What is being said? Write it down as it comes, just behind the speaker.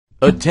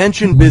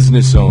Attention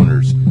business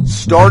owners,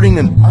 starting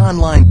an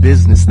online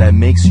business that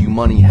makes you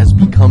money has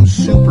become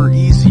super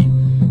easy.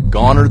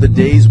 Gone are the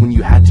days when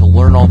you had to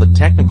learn all the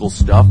technical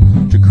stuff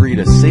to create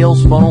a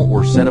sales funnel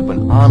or set up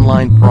an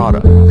online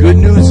product. Good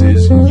news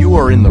is you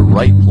are in the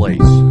right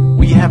place.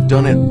 We have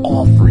done it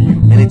all for you,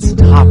 and it's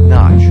top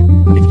notch.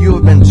 If you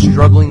have been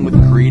struggling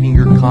with creating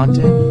your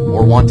content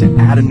or want to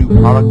add a new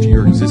product to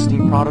your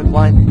existing product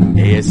line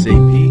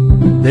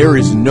ASAP, there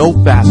is no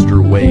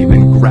faster way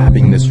than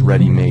grabbing this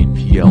ready-made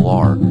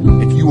PLR.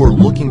 If you are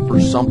looking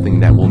for something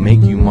that will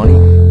make you money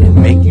and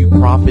make you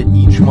profit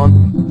each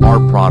month,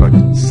 our product,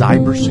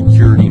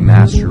 Cybersecurity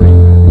Mastery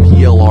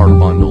PLR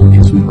Bundle,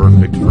 is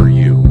perfect for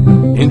you.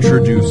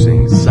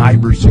 Introducing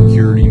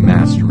Cybersecurity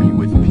Mastery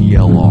with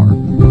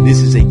PLR. This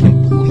is a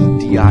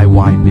complete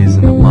DIY biz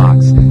in a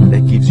box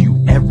that gives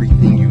you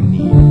everything you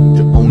need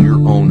to own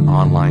your own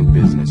online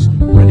business,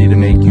 ready to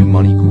make you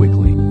money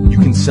quickly. You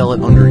can sell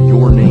it under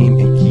your name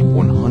and keep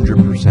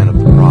 100% of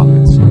the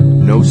profits.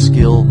 No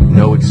skill,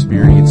 no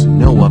experience,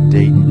 no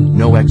update,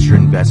 no extra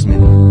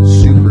investment,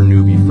 super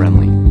newbie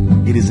friendly.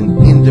 It is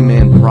an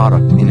in-demand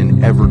product in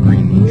an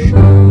evergreen niche.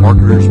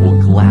 Marketers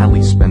will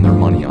gladly spend their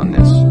money on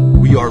this.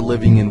 We are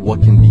living in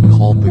what can be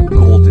called the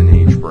golden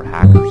age for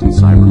hackers and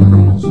cyber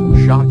criminals.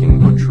 Shocking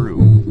but true.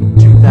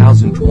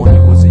 2020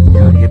 was a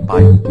year hit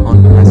by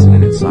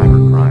unprecedented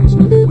cyber crimes,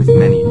 with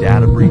many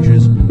data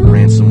breaches,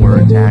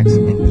 ransomware attacks,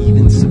 and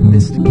even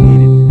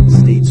sophisticated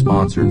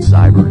state-sponsored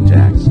cyber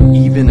attacks.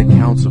 Even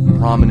accounts of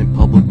prominent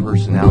public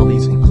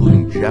personalities,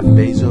 including Jeff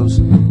Bezos,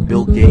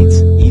 Bill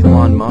Gates,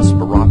 Elon Musk,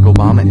 Barack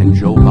Obama, and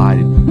Joe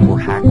Biden, were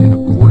hacked in a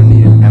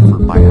coordinated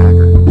effort by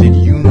hackers. Did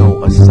you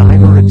know a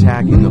cyber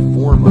attack in the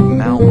form of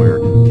malware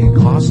can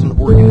cost an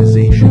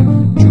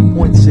organization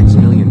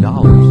 $2.6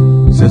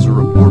 million, says a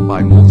report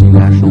by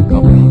multinational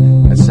company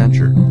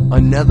Accenture.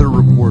 Another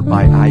report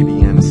by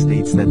IBM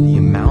states that the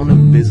amount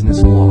of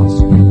business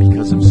loss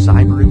because of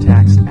cyber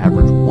attacks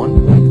averaged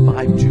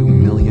 $1.52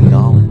 million.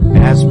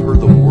 As per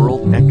the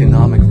World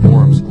Economic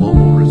Forum's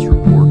Global Risk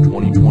Report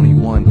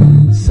 2021,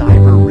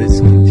 cyber risks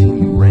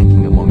continue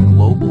ranking among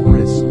global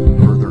risks,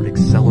 further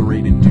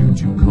accelerated due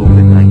to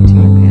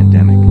COVID-19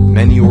 pandemic.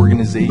 Many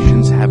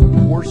organizations have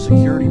poor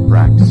security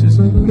practices,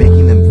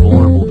 making them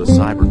vulnerable to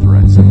cyber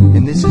threats,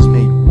 and this is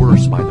made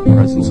worse by the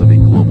presence of a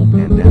global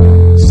pandemic.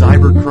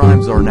 Cyber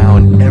crimes are now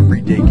an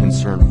everyday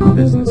concern for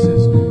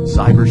businesses.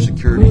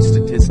 Cybersecurity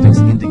statistics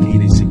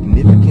indicate a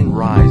significant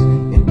rise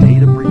in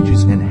data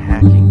breaches and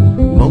hacking,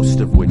 most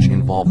of which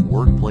involve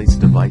workplace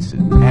devices.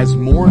 As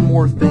more and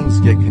more things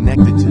get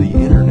connected to the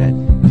internet,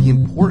 the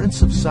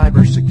importance of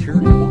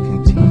cybersecurity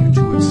will continue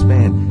to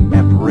expand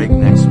at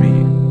breakneck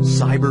speed.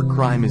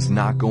 Cybercrime is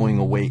not going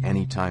away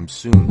anytime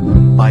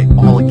soon. By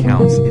all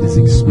accounts, it is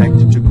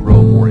expected to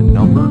grow more in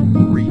number,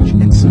 reach,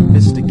 and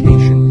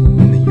sophistication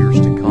in the years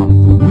to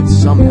come. With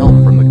some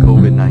help from the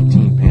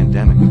COVID-19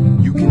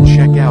 pandemic, you can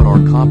check out our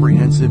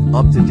comprehensive,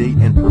 up-to-date,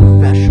 and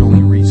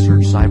professionally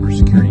researched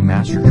cybersecurity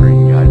master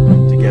training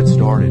guide to get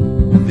started.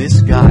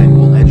 This guide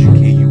will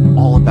educate you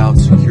all about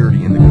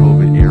security in the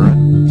COVID era,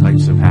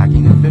 types of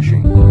hacking and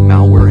phishing,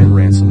 malware and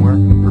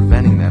ransomware,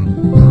 preventing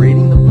them,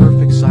 creating the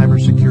perfect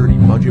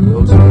cybersecurity budget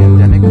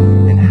post-pandemic,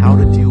 and how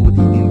to deal with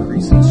the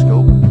increasing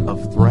scope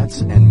of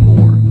threats and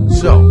more.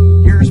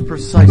 So, here's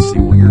precisely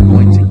what you're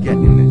going to get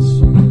in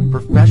this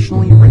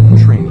professionally written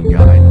training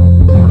guide: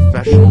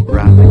 professional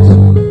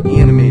graphics,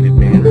 animated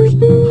banners,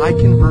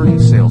 high-converting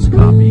sales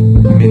copy,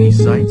 mini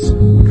sites,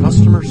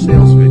 customer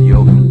sales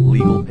video,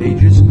 legal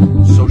pages,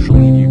 social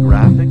media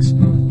graphics,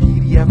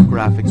 PDF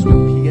graphics with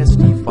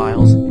PSD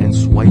files, and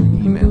swipe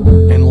email.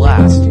 And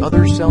last,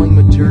 other selling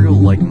material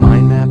like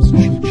mind maps,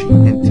 cheat sheet,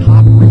 and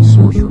top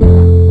resource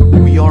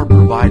report. We are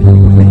providing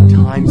you with a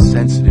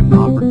time-sensitive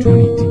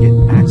opportunity to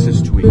get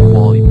access to a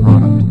quality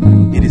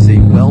product. It is a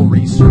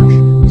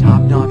well-researched,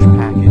 top-notch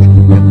package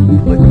that will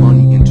put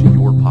money into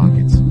your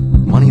pockets.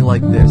 Money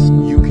like this,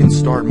 you can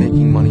start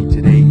making money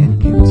today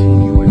and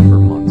continue it for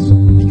months,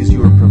 because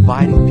you are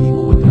providing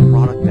people with the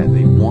product that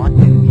they want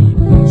and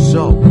need.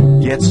 So,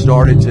 get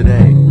started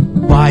today.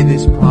 Buy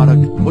this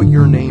product, put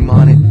your name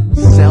on it,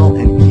 sell,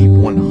 and keep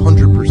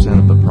 100%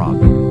 of the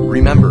profit.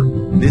 Remember,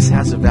 this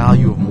has a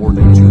value of more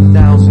than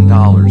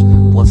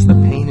 $2,000 plus the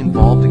pain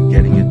involved in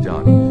getting it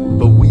done.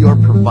 But we are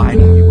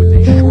providing you with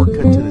a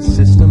shortcut to the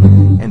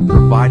system and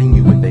providing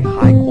you with a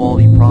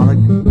high-quality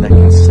product that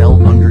can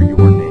sell under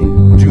your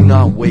name. Do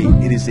not wait.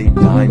 It is a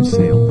dime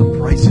sale. The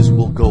prices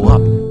will go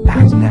up.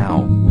 Act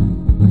now.